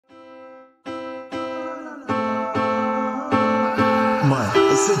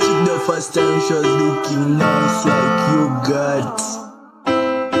So chick the first time she was looking nice like yogurt,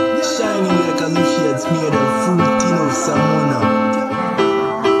 shining like as if she had made a full tin of salmon.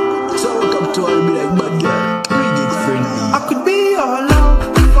 So I woke up to her and be like, bad girl, bring it friendly. I could be your love,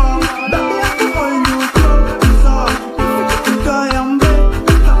 baby, I could hold you closer. If you think I am bad,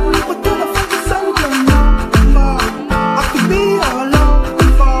 but then I find the sun can number. I could be your love,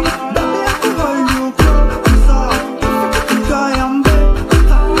 baby, I could hold you closer. If you think I am bad,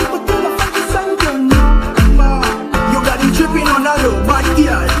 but then I find the sun can number. You got me tripping on a low, bad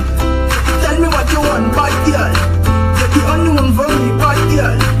girl. Tell me what you want, bad girl. You're the only one for me, bad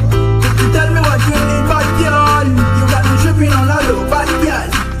girl. Tell me what you need, bad girl. You got me tripping on a low, bad girl.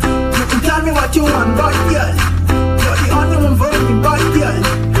 You can tell me what you want, bad girl. You're the only one for me, bad girl.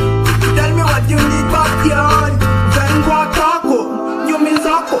 Tell me what you need, bad girl. Vengo a taco, you mean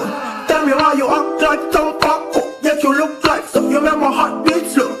Zaco. Tell me why you act like Tom Paco. Yet you look like so you make my heart beat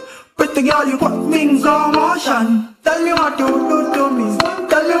slow. Pretty girl, you got wings of motion. Tell me what you do to me.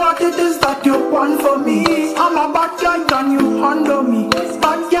 Tell me what it is that you want for me. I'm a bad guy, can you handle me?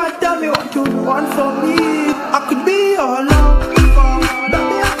 Bad guy, tell me what you want for me. I could be your love,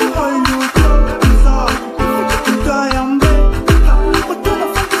 baby, I could hold you closer. If you think I am bad, but then I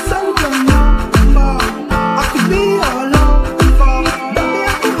find the sun can number. I could be your love, baby,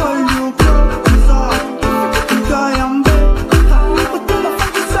 I could hold you closer. If you think I am bad, but then I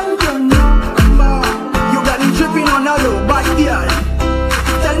find the sun can number. You got me tripping on a low, bad girl.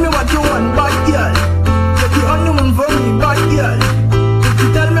 Tell me what you want, bad girl. You're the only one for me, bad girl. You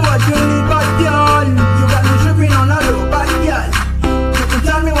tell me what you need, bad girl. You got me tripping on a low, bad girl. You can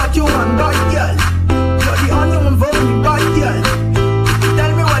tell me what you want, bad girl. You're the only one for me, bad girl. You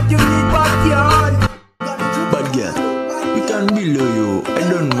tell me what you need, bad girl. Bad girl, we can be loyal, I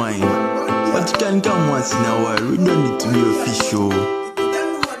don't mind. But you can come once in a while, we don't need to be official.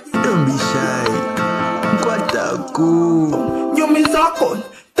 Don't be shy. Kwataku. You miss a con.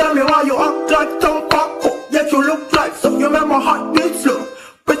 Tell me why you act like Tom Paco. Yet you look like so you make my heart beat slow.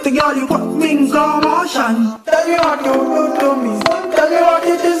 Pretty girl, you got wings of motion. Tell me what you do to me. Tell me what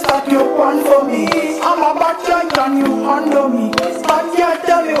it is that you want for me. I'm a bad guy, can you handle me? Bad girl,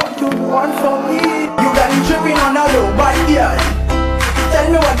 tell me what you want for me. You got me tripping on a low, bad girl. Tell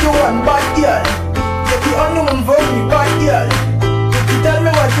me what you want, bad girl. You're the only one for me, bad girl.